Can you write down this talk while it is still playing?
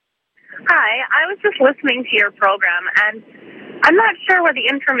Hi, I was just listening to your program, and I'm not sure where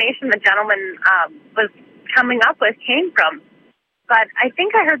the information the gentleman was coming up with came from, but I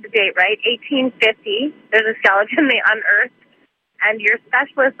think I heard the date right, 1850. There's a skeleton they unearthed, and your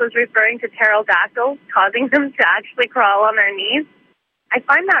specialist was referring to pterodactyls, causing them to actually crawl on their knees. I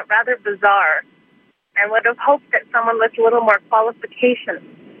find that rather bizarre, and would have hoped that someone with a little more qualification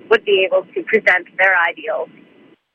would be able to present their ideals